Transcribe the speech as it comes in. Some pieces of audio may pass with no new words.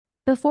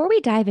Before we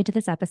dive into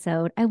this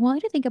episode, I want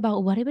you to think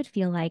about what it would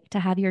feel like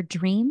to have your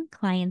dream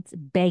clients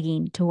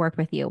begging to work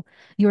with you.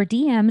 Your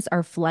DMs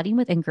are flooding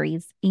with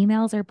inquiries,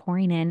 emails are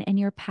pouring in, and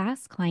your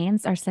past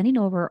clients are sending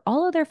over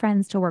all of their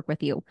friends to work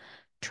with you.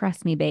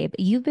 Trust me, babe,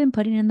 you've been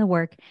putting in the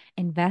work,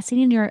 investing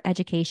in your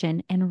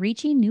education, and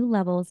reaching new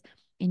levels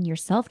in your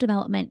self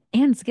development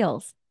and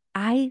skills.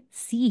 I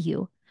see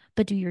you.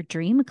 But do your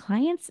dream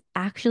clients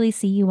actually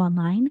see you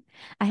online?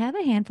 I have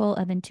a handful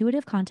of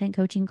intuitive content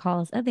coaching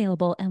calls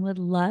available and would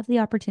love the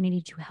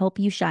opportunity to help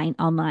you shine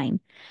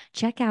online.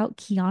 Check out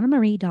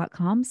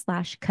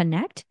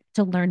kianamarie.com/connect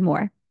to learn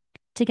more.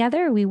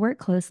 Together, we work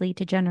closely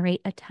to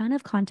generate a ton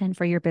of content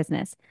for your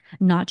business,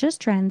 not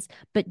just trends,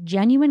 but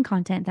genuine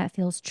content that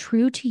feels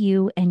true to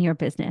you and your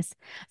business.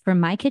 From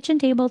my kitchen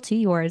table to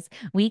yours,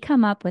 we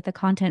come up with a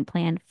content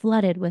plan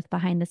flooded with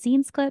behind the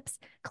scenes clips,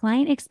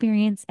 client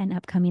experience, and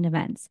upcoming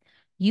events.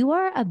 You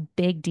are a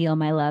big deal,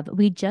 my love.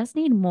 We just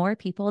need more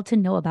people to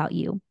know about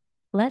you.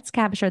 Let's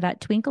capture that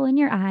twinkle in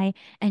your eye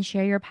and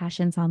share your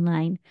passions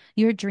online.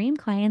 Your dream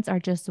clients are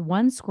just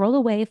one scroll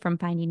away from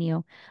finding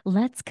you.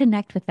 Let's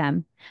connect with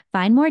them.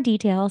 Find more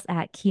details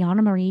at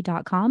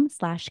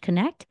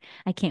kianamarie.com/connect.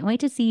 I can't wait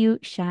to see you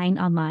shine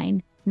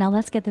online. Now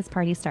let's get this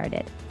party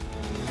started.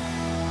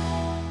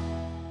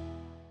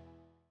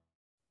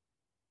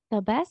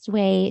 The best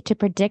way to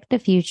predict the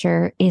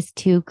future is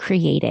to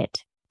create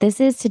it. This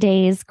is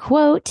today's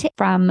quote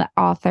from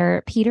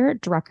author Peter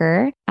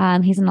Drucker.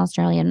 He's an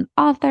Australian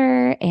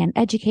author and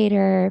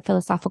educator,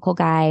 philosophical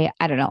guy.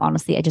 I don't know.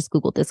 Honestly, I just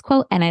Googled this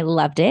quote and I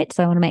loved it.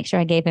 So I want to make sure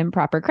I gave him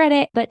proper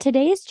credit. But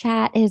today's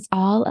chat is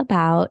all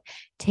about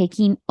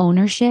taking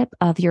ownership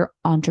of your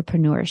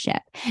entrepreneurship.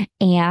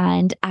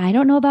 And I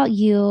don't know about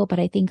you, but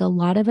I think a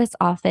lot of us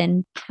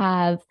often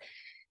have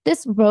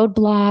this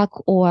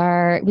roadblock,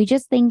 or we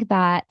just think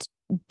that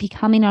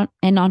becoming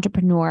an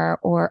entrepreneur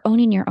or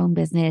owning your own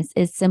business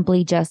is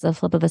simply just a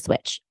flip of a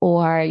switch,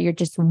 or you're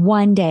just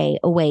one day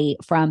away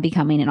from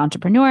becoming an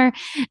entrepreneur.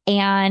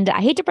 And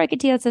I hate to break it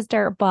to you,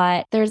 sister,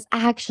 but there's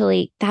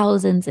actually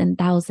thousands and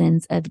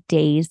thousands of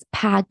days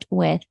packed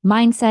with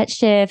mindset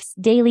shifts,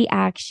 daily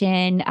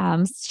action,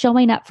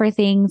 showing up for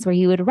things where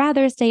you would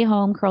rather stay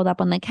home, curled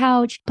up on the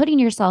couch, putting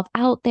yourself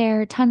out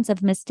there, tons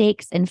of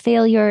mistakes and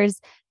failures,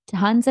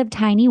 tons of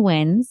tiny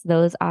wins.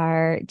 Those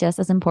are just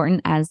as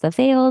important as the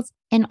fails.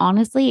 And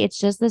honestly, it's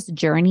just this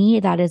journey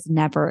that is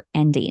never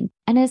ending.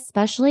 And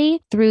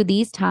especially through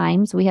these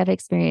times we have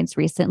experienced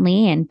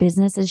recently, and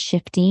businesses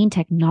shifting,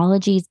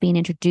 technology is being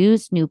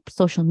introduced, new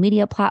social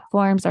media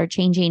platforms are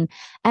changing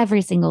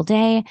every single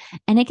day,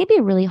 and it can be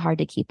really hard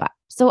to keep up.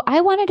 So I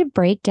wanted to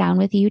break down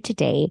with you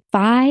today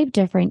 5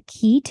 different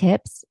key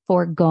tips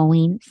for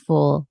going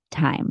full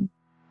time.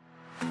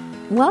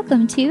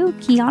 Welcome to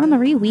Kiana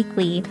Marie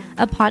Weekly,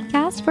 a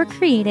podcast for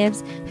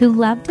creatives who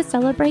love to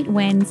celebrate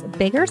wins,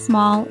 big or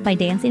small, by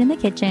dancing in the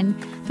kitchen,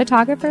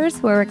 photographers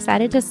who are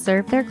excited to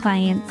serve their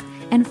clients,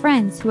 and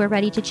friends who are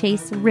ready to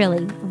chase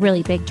really,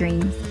 really big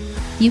dreams.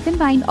 You can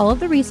find all of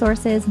the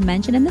resources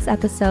mentioned in this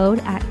episode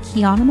at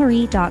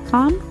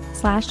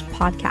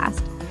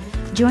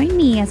kianamarie.com/podcast. Join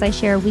me as I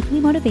share weekly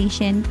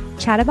motivation,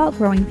 chat about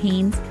growing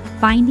pains,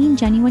 finding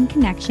genuine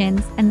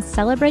connections, and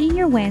celebrating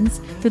your wins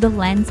through the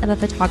lens of a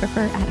photographer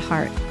at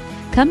heart.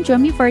 Come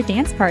join me for a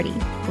dance party.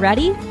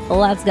 Ready?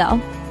 Let's go.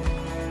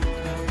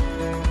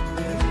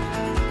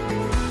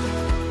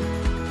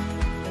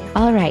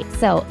 All right.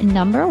 So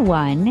number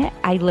 1,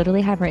 I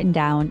literally have written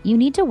down, you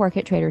need to work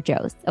at Trader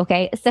Joe's.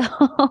 Okay. So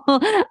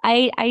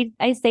I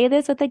say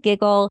this with a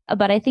giggle,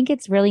 but I think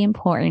it's really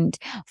important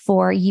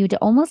for you to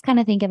almost kind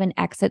of think of an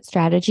exit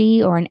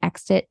strategy or an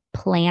exit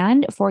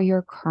plan for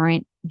your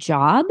current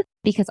job.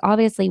 Because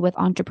obviously with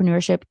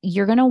entrepreneurship,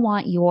 you're going to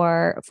want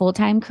your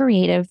full-time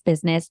creative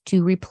business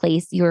to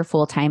replace your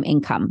full-time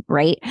income,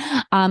 right?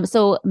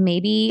 So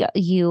maybe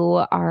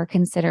you are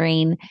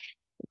considering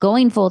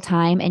going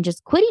full-time and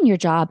just quitting your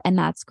job, and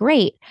that's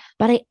great.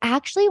 But I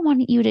actually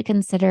want you to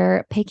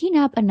consider picking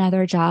up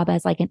another job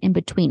as like an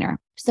in-betweener.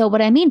 So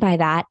what I mean by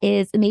that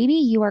is maybe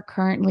you are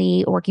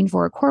currently working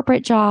for a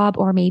corporate job,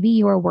 or maybe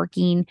you are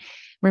working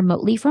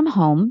remotely from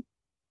home,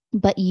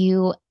 but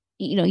you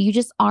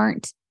just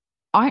aren't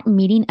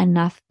meeting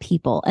enough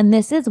people. And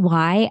this is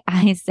why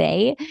I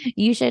say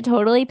you should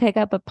totally pick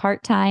up a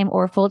part-time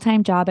or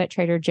full-time job at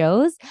Trader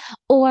Joe's,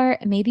 or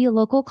maybe a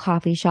local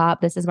coffee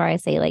shop. This is where I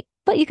say, like,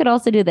 but you could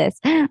also do this.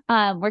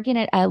 Working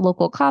at a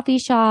local coffee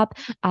shop,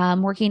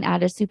 working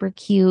at a super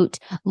cute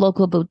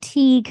local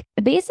boutique.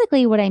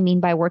 Basically, what I mean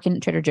by working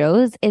at Trader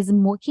Joe's is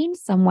working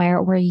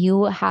somewhere where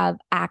you have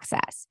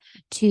access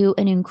to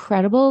an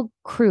incredible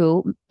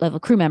crew of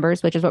crew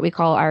members, which is what we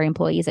call our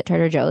employees at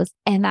Trader Joe's.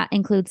 And that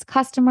includes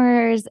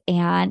customers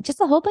and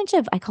just a whole bunch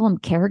of, I call them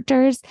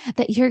characters,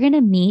 that you're going to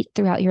meet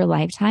throughout your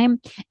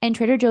lifetime. And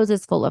Trader Joe's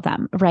is full of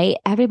them, right?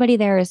 Everybody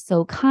there is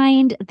so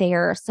kind.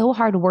 They're so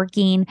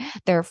hardworking.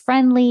 They're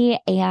friendly,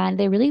 and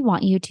they really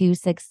want you to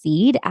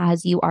succeed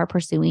as you are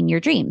pursuing your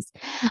dreams.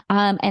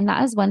 And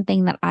that is one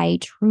thing that I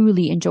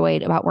truly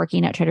enjoyed about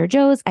working at Trader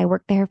Joe's. I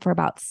worked there for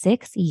about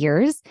 6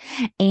 years,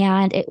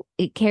 and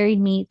it carried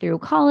me through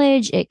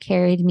college. It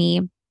carried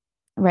me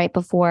right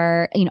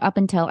before, up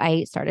until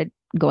I started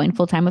going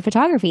full time with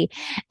photography.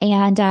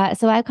 And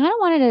so I kind of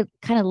wanted to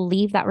kind of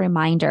leave that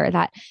reminder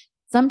that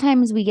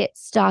sometimes we get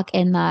stuck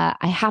in the,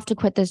 I have to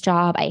quit this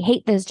job. I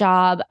hate this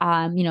job.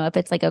 If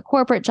it's like a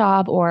corporate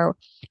job or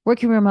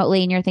working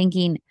remotely and you're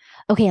thinking,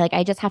 okay, like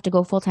I just have to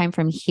go full time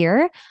from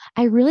here.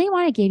 I really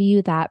want to give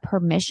you that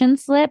permission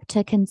slip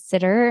to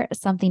consider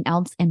something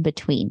else in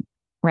between,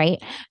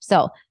 right?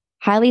 So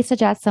highly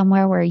suggest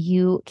somewhere where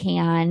you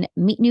can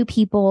meet new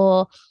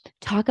people,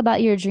 talk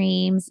about your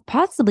dreams,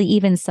 possibly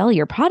even sell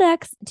your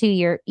products to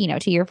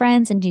your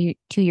friends and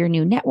to your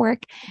new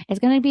network. It's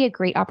going to be a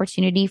great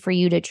opportunity for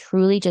you to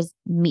truly just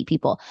meet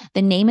people.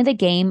 The name of the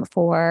game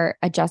for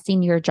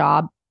adjusting your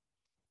job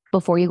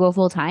before you go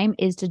full time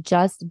is to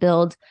just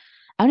build,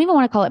 I don't even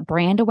want to call it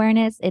brand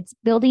awareness. It's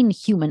building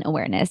human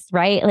awareness,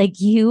 right? Like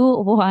you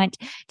want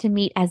to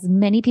meet as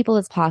many people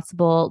as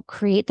possible,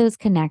 create those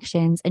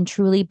connections, and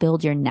truly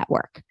build your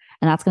network.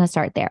 And that's going to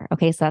start there.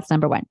 Okay. So that's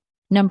number one.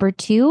 Number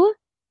two,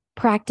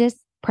 practice,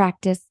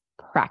 practice,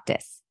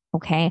 practice.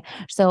 Okay.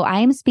 So I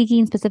am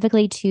speaking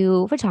specifically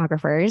to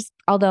photographers,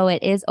 although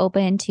it is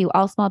open to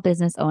all small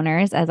business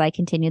owners as I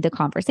continue the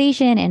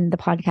conversation and the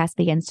podcast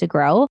begins to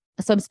grow.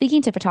 So I'm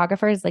speaking to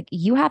photographers, like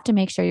you have to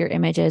make sure your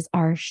images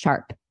are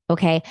sharp.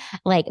 Okay.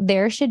 Like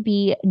there should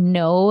be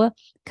no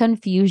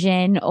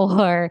confusion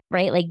or,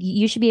 right? Like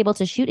you should be able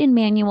to shoot in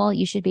manual.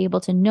 You should be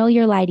able to know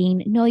your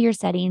lighting, know your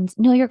settings,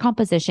 know your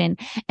composition,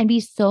 and be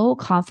so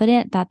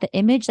confident that the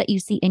image that you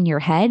see in your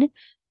head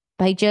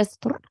by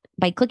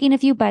clicking a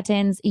few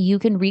buttons, you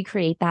can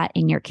recreate that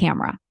in your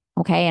camera.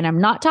 Okay. And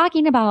I'm not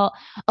talking about,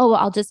 oh, well,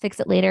 I'll just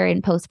fix it later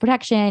in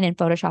post-production in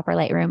Photoshop or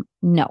Lightroom.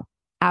 No,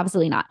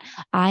 absolutely not.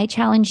 I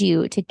challenge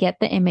you to get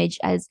the image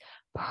as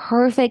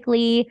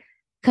perfectly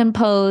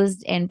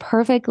composed and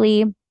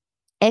perfectly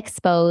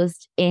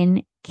exposed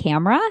in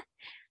camera.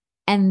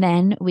 And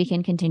then we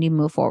can continue to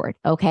move forward.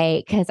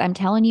 Okay. Because I'm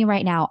telling you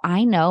right now,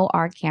 I know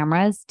our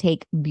cameras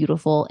take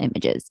beautiful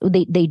images.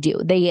 They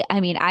do.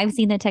 I've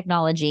seen the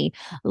technology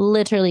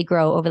literally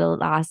grow over the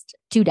last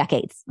 2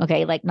 decades.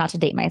 Okay. Like not to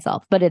date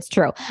myself, but it's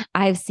true.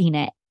 I've seen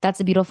it. That's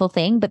a beautiful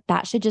thing, but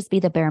that should just be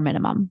the bare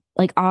minimum.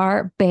 Like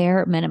our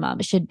bare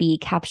minimum should be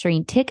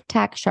capturing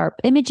tic-tac sharp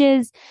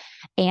images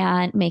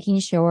and making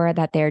sure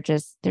that they're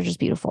just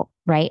beautiful,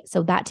 right?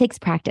 So that takes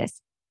practice.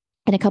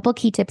 And a couple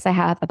key tips I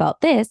have about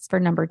this for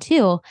number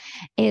 2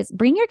 is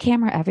bring your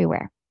camera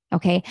everywhere.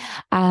 Okay.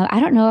 I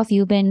don't know if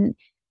you've been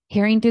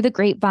hearing through the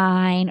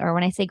grapevine, or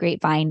when I say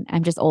grapevine,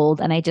 I'm just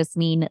old and I just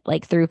mean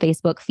like through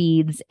Facebook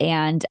feeds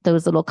and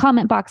those little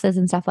comment boxes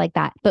and stuff like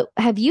that. But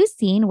have you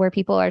seen where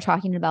people are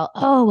talking about,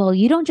 oh, well,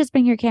 you don't just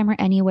bring your camera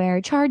anywhere,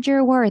 charge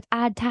your worth,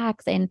 add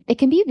tax. And it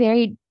can be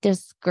very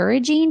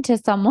discouraging to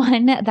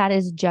someone that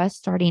is just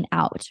starting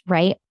out,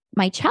 right?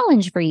 My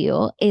challenge for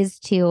you is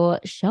to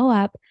show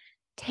up,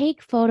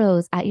 take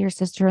photos at your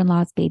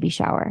sister-in-law's baby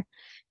shower,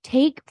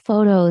 take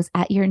photos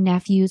at your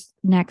nephew's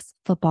next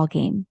football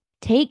game.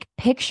 Take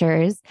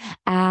pictures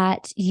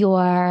at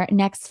your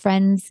next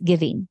friend's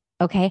giving.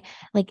 Okay.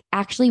 Like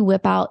actually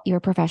whip out your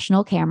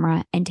professional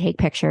camera and take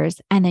pictures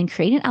and then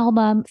create an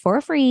album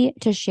for free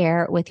to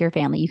share with your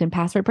family. You can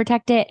password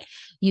protect it.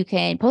 You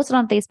can post it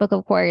on Facebook,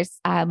 of course,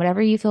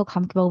 whatever you feel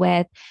comfortable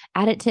with,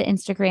 add it to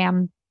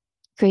Instagram,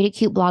 create a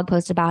cute blog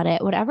post about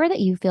it, whatever that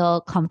you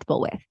feel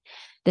comfortable with.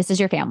 This is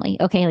your family.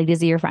 Okay. Like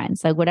these are your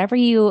friends. So whatever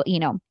you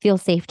feel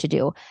safe to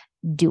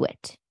do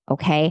it.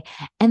 Okay.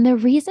 And the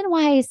reason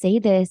why I say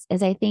this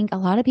is I think a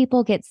lot of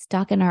people get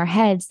stuck in our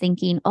heads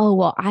thinking, oh,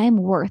 well, I'm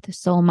worth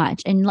so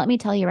much. And let me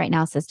tell you right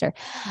now, sister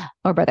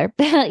or brother,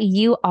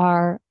 you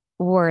are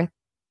worth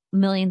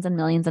millions and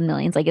millions and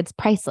millions. Like it's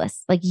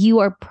priceless. Like you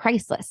are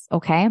priceless.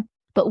 Okay.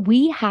 But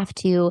we have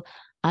to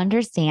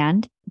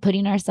understand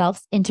putting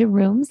ourselves into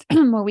rooms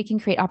where we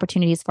can create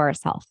opportunities for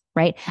ourselves,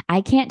 right?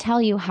 I can't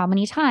tell you how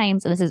many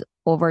times, and this is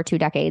over 2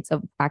 decades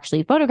of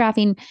actually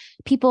photographing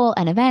people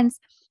and events,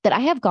 that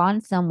I have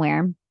gone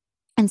somewhere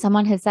and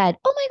someone has said,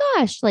 oh my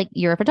gosh, like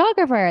you're a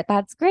photographer.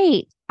 That's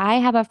great. I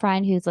have a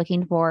friend who's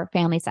looking for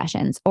family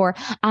sessions, or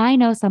I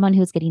know someone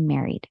who's getting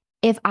married.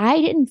 If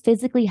I didn't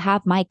physically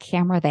have my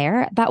camera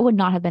there, that would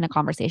not have been a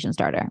conversation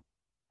starter,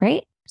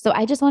 right? So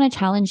I just want to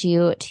challenge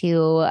you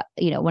to,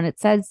 when it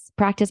says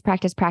practice,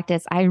 practice,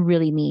 practice, I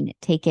really mean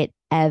take it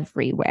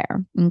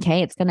everywhere.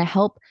 Okay. It's going to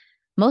help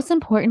most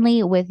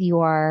importantly with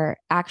your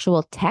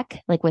actual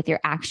tech, like with your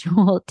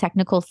actual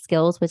technical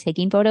skills with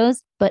taking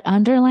photos, but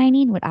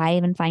underlining what I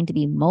even find to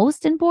be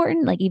most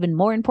important, like even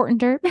more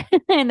importanter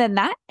than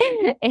that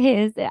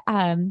is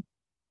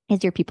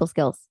your people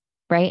skills.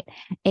 right?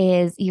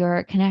 Is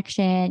your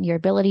connection, your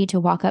ability to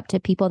walk up to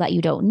people that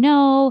you don't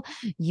know,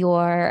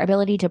 your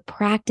ability to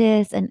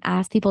practice and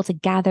ask people to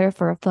gather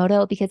for a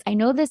photo. Because I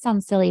know this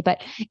sounds silly,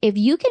 but if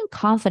you can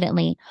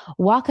confidently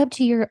walk up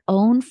to your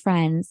own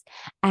friends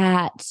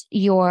at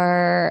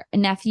your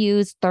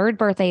nephew's third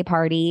birthday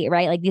party,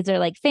 right? Like these are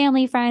like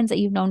family friends that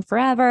you've known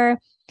forever,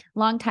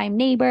 longtime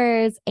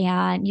neighbors,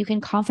 and you can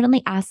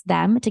confidently ask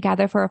them to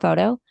gather for a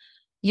photo,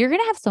 you're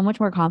going to have so much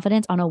more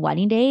confidence on a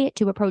wedding day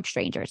to approach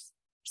strangers.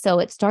 So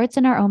it starts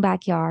in our own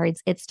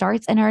backyards. It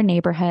starts in our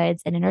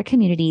neighborhoods and in our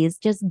communities.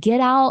 Just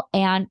get out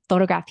and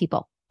photograph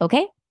people.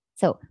 Okay.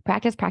 So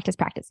practice, practice,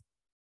 practice.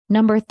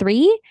 Number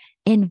 3,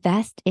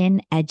 invest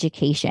in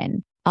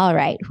education. All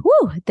right.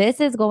 Whew, this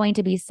is going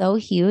to be so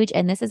huge.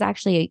 And this is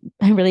actually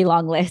a really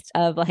long list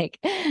of like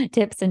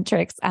tips and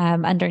tricks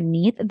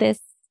underneath this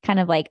kind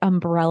of like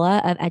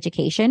umbrella of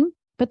education.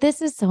 But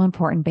this is so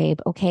important,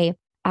 babe. Okay.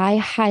 I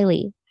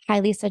highly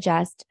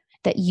suggest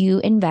that you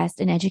invest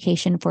in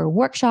education for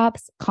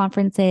workshops,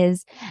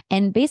 conferences,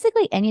 and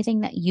basically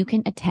anything that you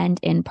can attend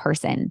in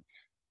person.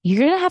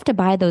 You're going to have to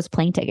buy those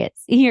plane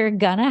tickets. You're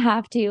going to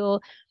have to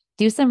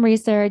do some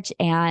research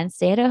and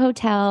stay at a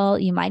hotel.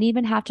 You might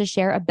even have to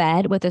share a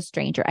bed with a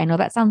stranger. I know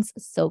that sounds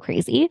so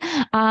crazy,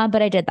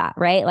 but I did that,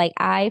 right? Like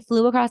I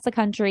flew across the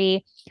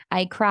country.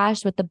 I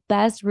crashed with the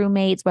best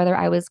roommates, whether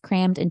I was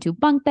crammed into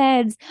bunk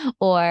beds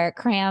or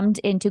crammed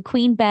into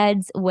queen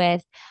beds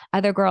with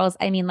other girls.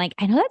 I mean, like,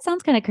 I know that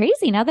sounds kind of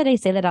crazy now that I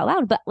say that out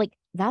loud, but like,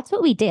 that's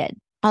what we did.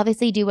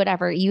 Obviously, do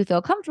whatever you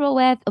feel comfortable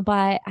with,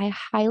 but I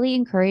highly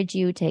encourage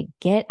you to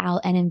get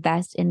out and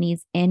invest in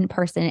these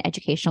in-person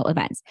educational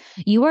events.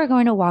 You are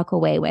going to walk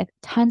away with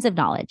tons of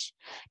knowledge,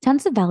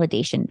 tons of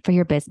validation for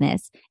your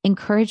business,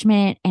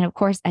 encouragement, and of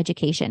course,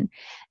 education.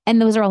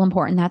 And those are all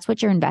important. That's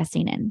what you're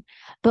investing in.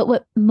 But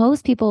what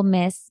most people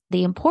miss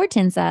the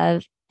importance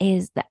of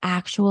is the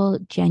actual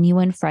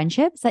genuine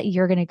friendships that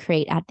you're going to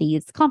create at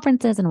these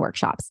conferences and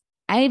workshops.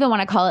 I even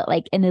want to call it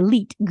like an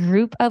elite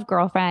group of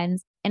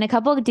girlfriends and a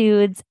couple of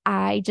dudes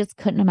I just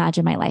couldn't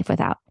imagine my life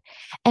without.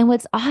 And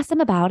what's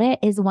awesome about it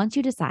is once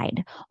you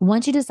decide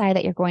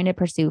that you're going to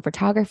pursue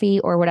photography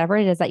or whatever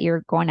it is that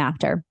you're going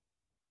after,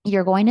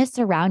 you're going to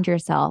surround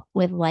yourself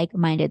with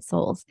like-minded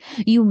souls.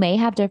 You may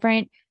have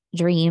different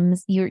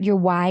dreams. Your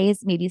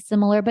whys may be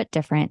similar but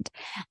different.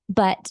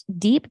 But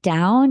deep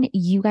down,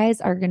 you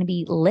guys are going to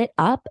be lit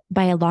up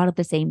by a lot of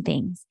the same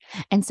things.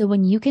 And so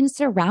when you can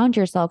surround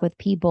yourself with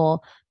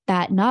people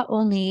that not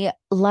only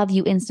love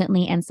you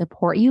instantly and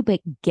support you,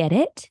 but get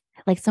it,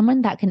 like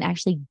someone that can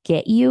actually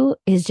get you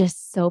is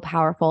just so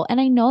powerful. And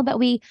I know that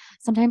we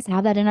sometimes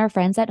have that in our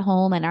friends at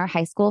home and our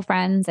high school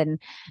friends and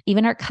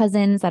even our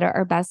cousins that are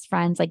our best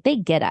friends. Like they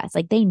get us,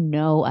 like they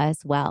know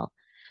us well,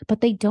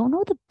 but they don't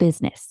know the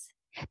business.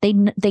 They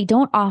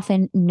don't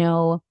often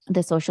know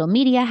the social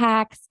media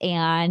hacks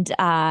and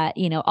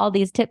all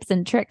these tips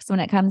and tricks when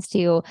it comes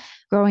to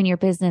growing your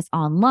business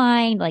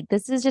online. Like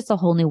this is just a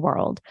whole new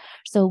world.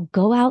 So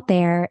go out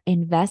there,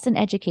 invest in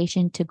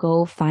education to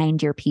go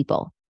find your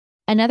people.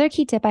 Another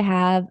key tip I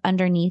have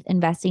underneath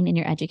investing in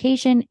your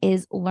education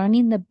is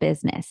learning the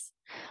business.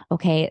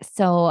 Okay,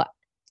 so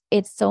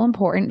it's so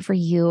important for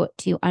you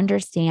to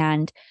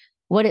understand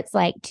what it's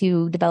like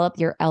to develop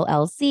your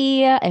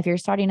LLC, if you're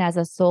starting as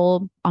a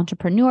sole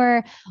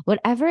entrepreneur,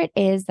 whatever it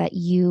is that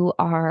you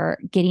are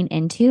getting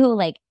into,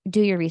 like do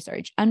your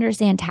research,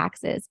 understand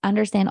taxes,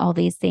 understand all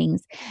these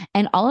things.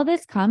 And all of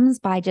this comes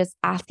by just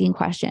asking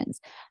questions.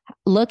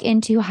 Look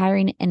into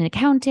hiring an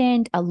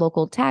accountant, a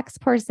local tax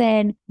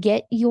person,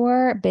 get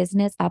your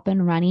business up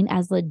and running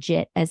as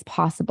legit as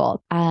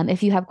possible.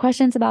 If you have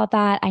questions about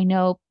that, I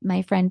know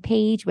my friend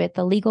Paige with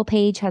the Legal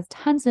Page has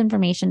tons of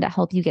information to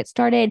help you get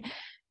started.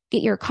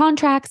 Get your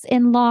contracts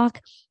in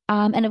lock.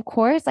 And of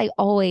course, I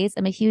always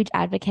am a huge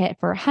advocate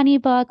for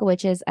HoneyBook,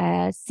 which is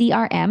a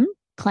CRM,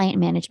 client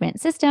management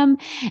system.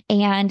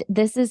 And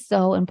this is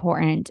so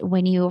important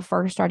when you are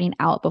first starting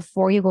out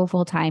before you go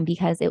full time,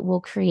 because it will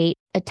create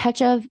a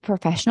touch of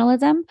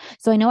professionalism.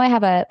 So I know I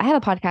have a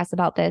podcast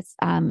about this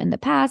in the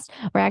past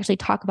where I actually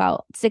talk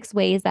about 6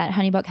 ways that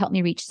HoneyBook helped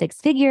me reach 6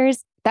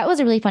 figures. That was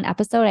a really fun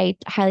episode. I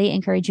highly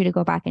encourage you to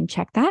go back and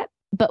check that.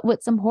 But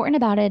what's important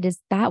about it is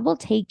that will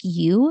take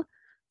you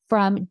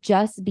from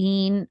just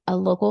being a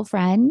local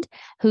friend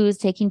who's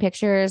taking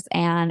pictures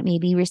and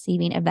maybe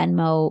receiving a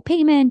Venmo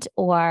payment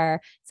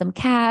or some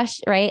cash,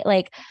 right?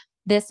 Like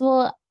this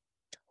will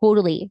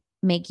totally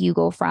make you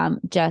go from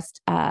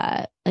just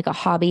like a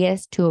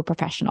hobbyist to a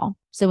professional.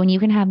 So when you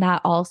can have that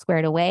all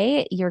squared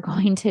away, you're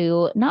going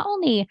to not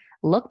only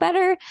look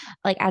better,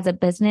 like as a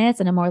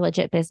business and a more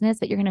legit business,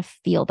 but you're going to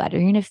feel better.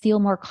 You're going to feel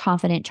more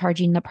confident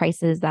charging the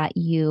prices that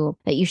you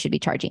should be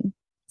charging.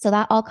 So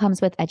that all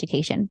comes with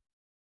education.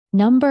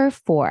 Number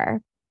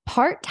 4,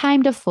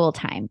 Part-time to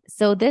full-time.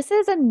 So this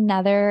is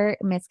another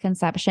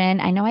misconception.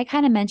 I know I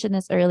kind of mentioned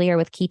this earlier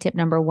with key tip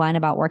number 1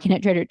 about working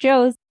at Trader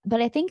Joe's, but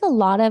I think a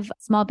lot of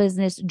small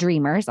business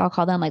dreamers, I'll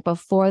call them, like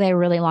before they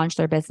really launch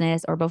their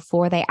business or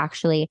before they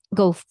actually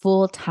go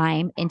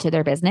full-time into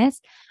their business,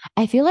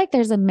 I feel like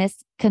there's a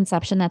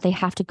misconception that they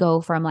have to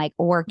go from like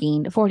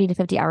working 40 to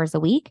 50 hours a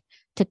week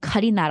to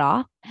cutting that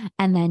off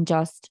and then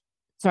just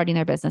starting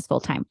their business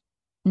full-time.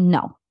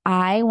 No,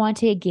 I want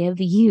to give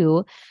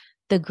you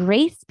the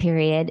grace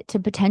period to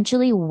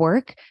potentially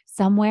work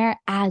somewhere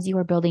as you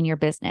are building your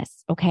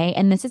business. Okay.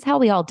 And this is how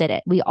we all did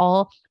it. We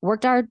all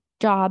worked our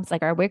jobs,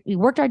 we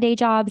worked our day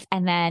jobs,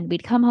 and then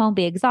we'd come home,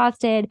 be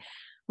exhausted.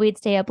 We'd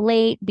stay up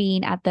late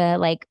being at the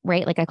like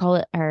I call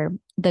it, or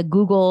the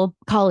Google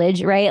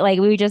college, right? Like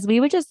we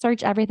would just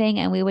search everything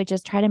and we would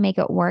just try to make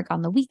it work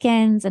on the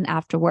weekends and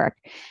after work.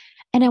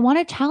 And I want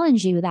to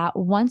challenge you that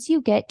once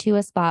you get to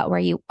a spot where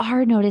you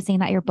are noticing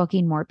that you're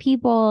booking more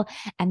people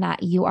and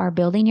that you are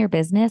building your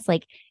business,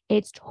 like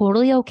it's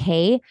totally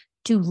okay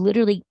to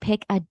literally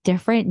pick a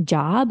different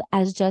job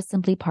as just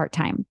simply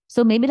part-time.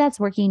 So maybe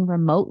that's working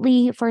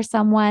remotely for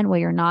someone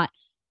where you're not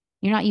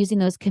using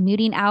those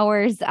commuting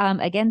hours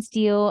against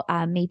you.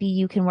 Maybe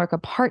you can work a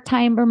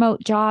part-time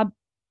remote job,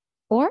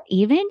 or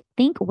even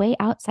think way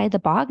outside the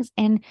box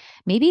and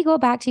maybe go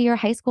back to your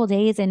high school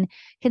days and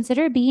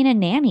consider being a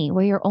nanny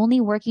where you're only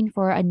working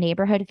for a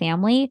neighborhood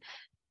family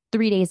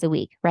 3 days a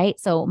week, right?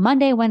 So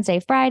Monday, Wednesday,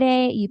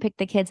 Friday, you pick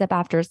the kids up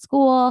after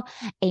school,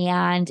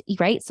 and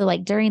right. So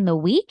like during the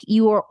week,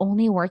 you are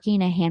only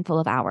working a handful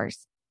of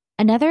hours.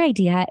 Another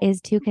idea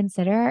is to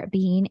consider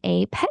being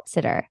a pet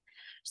sitter.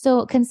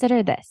 So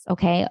consider this,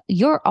 okay?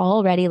 You're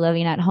already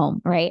living at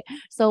home, right?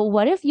 So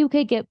what if you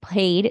could get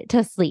paid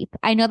to sleep?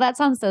 I know that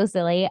sounds so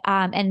silly.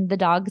 And the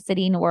dog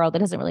sitting world, it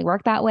doesn't really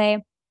work that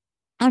way.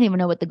 I don't even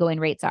know what the going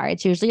rates are.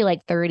 It's usually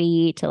like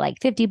 30 to like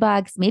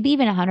 $50, maybe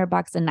even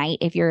 $100 a night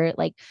if you're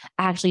like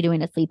actually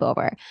doing a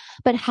sleepover.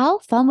 But how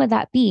fun would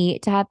that be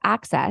to have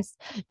access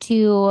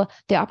to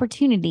the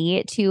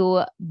opportunity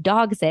to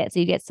dog sit? So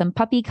you get some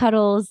puppy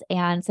cuddles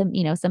and some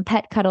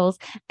pet cuddles.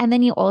 And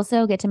then you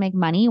also get to make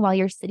money while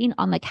you're sitting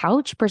on the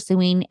couch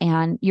pursuing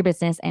your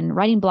business and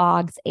writing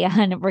blogs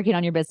and working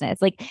on your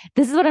business. Like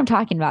this is what I'm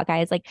talking about,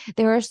 guys. Like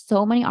there are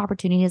so many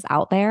opportunities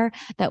out there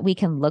that we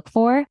can look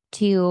for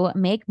to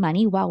make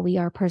money while we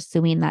are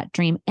pursuing that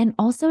dream, and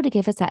also to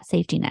give us that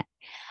safety net.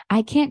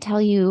 I can't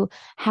tell you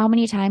how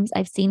many times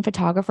I've seen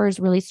photographers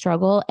really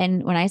struggle.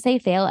 And when I say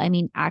fail, I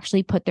mean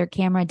actually put their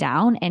camera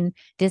down and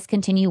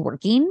discontinue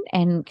working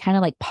and kind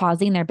of like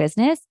pausing their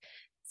business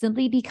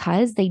simply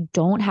because they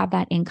don't have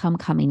that income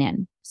coming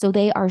in. So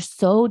they are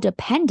so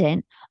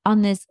dependent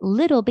on this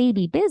little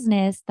baby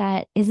business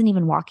that isn't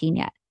even walking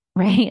yet.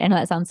 Right? I know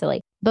that sounds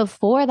silly.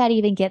 Before that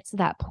even gets to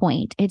that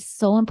point, it's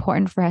so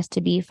important for us to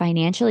be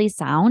financially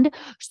sound.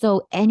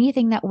 So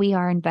anything that we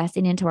are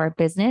investing into our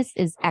business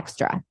is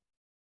extra.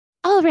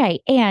 All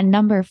right. And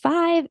number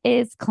 5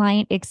 is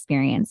client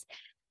experience.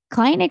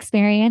 Client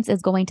experience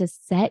is going to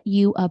set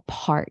you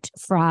apart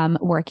from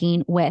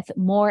working with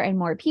more and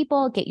more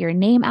people, get your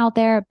name out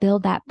there,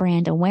 build that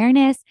brand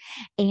awareness.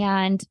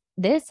 And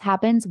this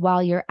happens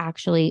while you're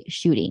actually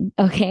shooting.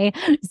 Okay.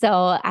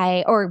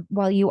 Or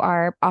while you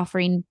are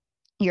offering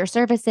your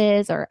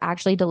services or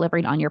actually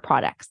delivering on your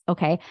products.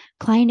 Okay.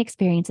 Client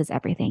experience is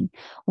everything.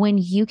 When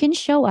you can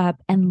show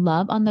up and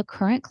love on the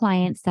current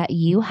clients that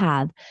you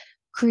have,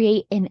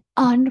 create an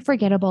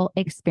unforgettable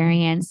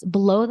experience,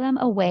 blow them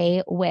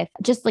away with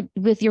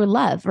your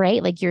love,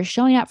 right? Like you're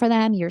showing up for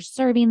them, you're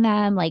serving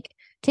them. Like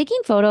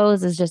taking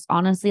photos is just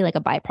honestly like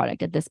a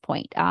byproduct at this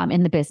point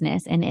in the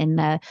business and in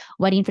the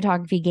wedding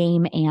photography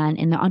game and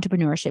in the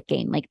entrepreneurship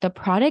game. Like the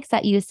products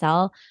that you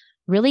sell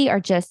really are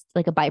just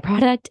like a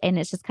byproduct, and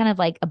it's just kind of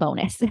like a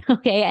bonus.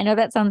 Okay. I know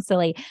that sounds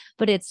silly,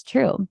 but it's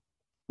true.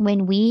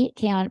 When we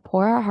can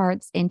pour our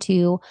hearts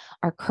into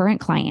our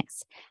current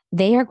clients,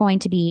 they are going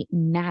to be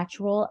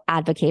natural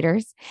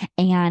advocates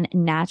and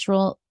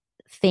natural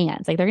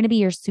fans. Like they're going to be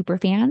your super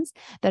fans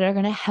that are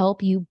going to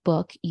help you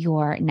book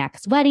your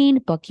next wedding,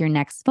 book your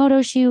next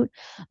photo shoot,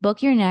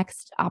 book your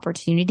next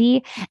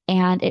opportunity.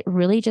 And it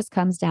really just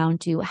comes down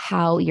to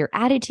how your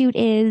attitude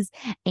is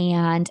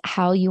and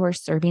how you are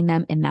serving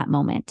them in that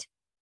moment.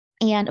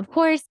 And of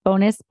course,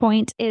 bonus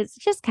point is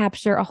just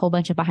capture a whole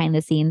bunch of behind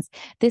the scenes.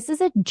 This is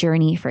a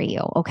journey for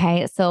you.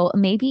 Okay. So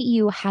maybe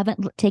you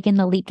haven't taken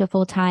the leap to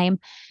full time.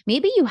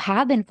 Maybe you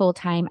have been full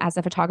time as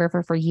a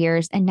photographer for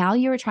years, and now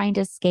you're trying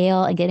to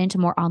scale and get into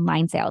more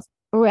online sales.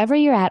 Wherever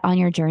you're at on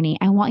your journey,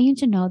 I want you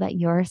to know that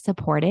you're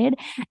supported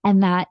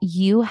and that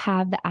you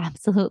have the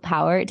absolute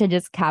power to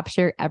just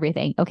capture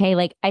everything. Okay.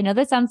 Like I know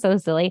this sounds so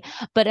silly,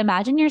 but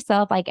imagine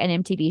yourself like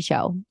an MTV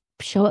show.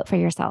 Show it for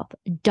yourself,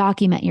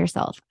 document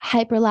yourself,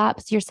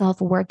 hyperlapse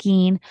yourself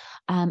working,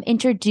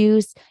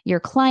 introduce your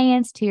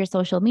clients to your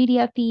social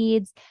media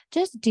feeds,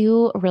 just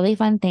do really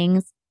fun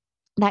things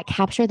that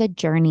capture the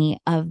journey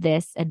of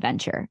this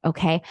adventure.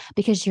 Okay.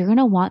 Because you're going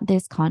to want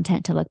this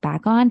content to look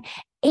back on,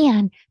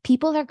 and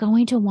people are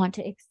going to want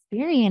to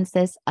experience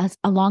this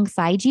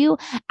alongside you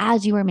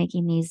as you are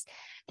making these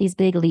these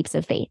big leaps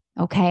of faith.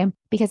 Okay.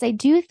 Because I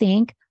do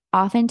think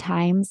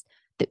oftentimes,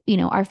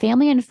 our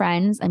family and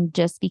friends, I'm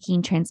just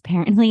speaking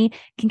transparently,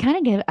 can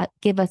kind of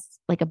give us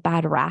like a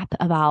bad rap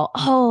about,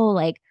 oh,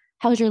 like,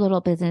 how's your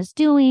little business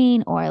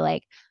doing? Or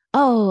like,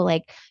 oh,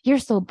 like, you're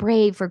so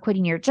brave for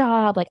quitting your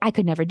job. Like, I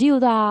could never do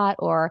that.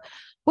 Or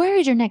where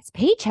is your next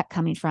paycheck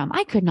coming from?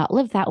 I could not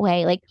live that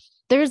way. Like,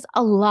 there's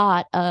a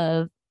lot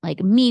of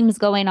like memes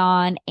going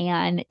on,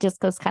 and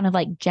just this kind of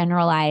like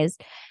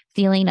generalized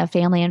feeling of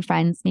family and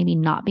friends maybe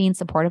not being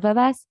supportive of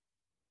us.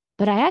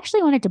 But I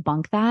actually want to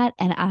debunk that.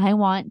 And I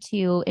want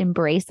to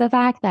embrace the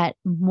fact that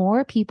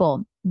more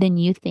people than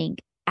you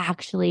think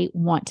actually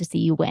want to see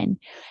you win.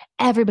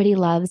 Everybody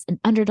loves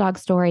an underdog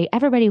story.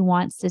 Everybody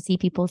wants to see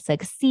people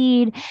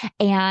succeed.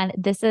 And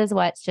this is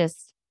what's going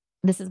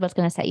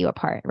to set you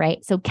apart,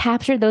 right? So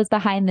capture those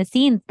behind the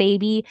scenes,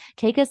 baby.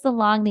 Take us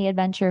along the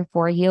adventure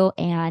for you.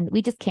 And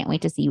we just can't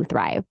wait to see you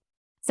thrive.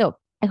 So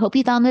I hope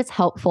you found this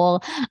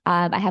helpful.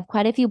 I have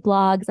quite a few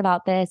blogs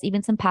about this,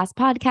 even some past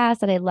podcasts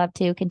that I'd love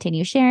to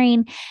continue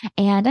sharing.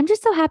 And I'm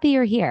just so happy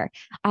you're here.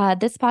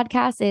 This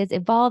podcast is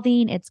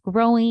evolving. It's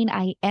growing.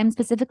 I am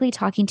specifically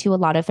talking to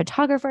a lot of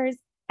photographers.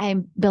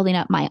 I'm building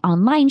up my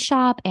online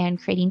shop and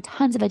creating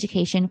tons of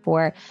education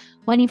for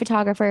wedding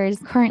photographers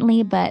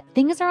currently, but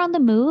things are on the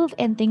move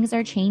and things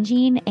are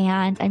changing.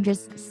 And I'm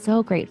just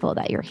so grateful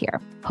that you're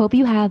here. Hope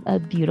you have a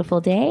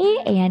beautiful day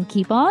and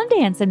keep on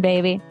dancing,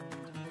 baby.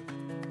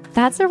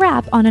 That's a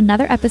wrap on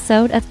another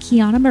episode of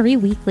Kiana Marie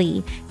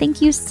Weekly.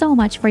 Thank you so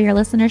much for your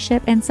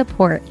listenership and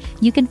support.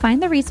 You can find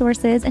the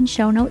resources and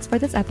show notes for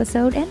this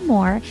episode and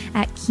more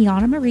at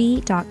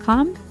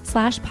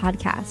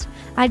kianamarie.com/podcast.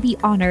 I'd be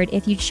honored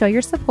if you'd show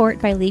your support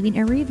by leaving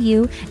a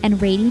review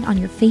and rating on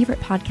your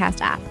favorite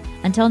podcast app.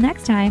 Until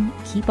next time,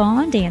 keep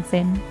on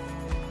dancing.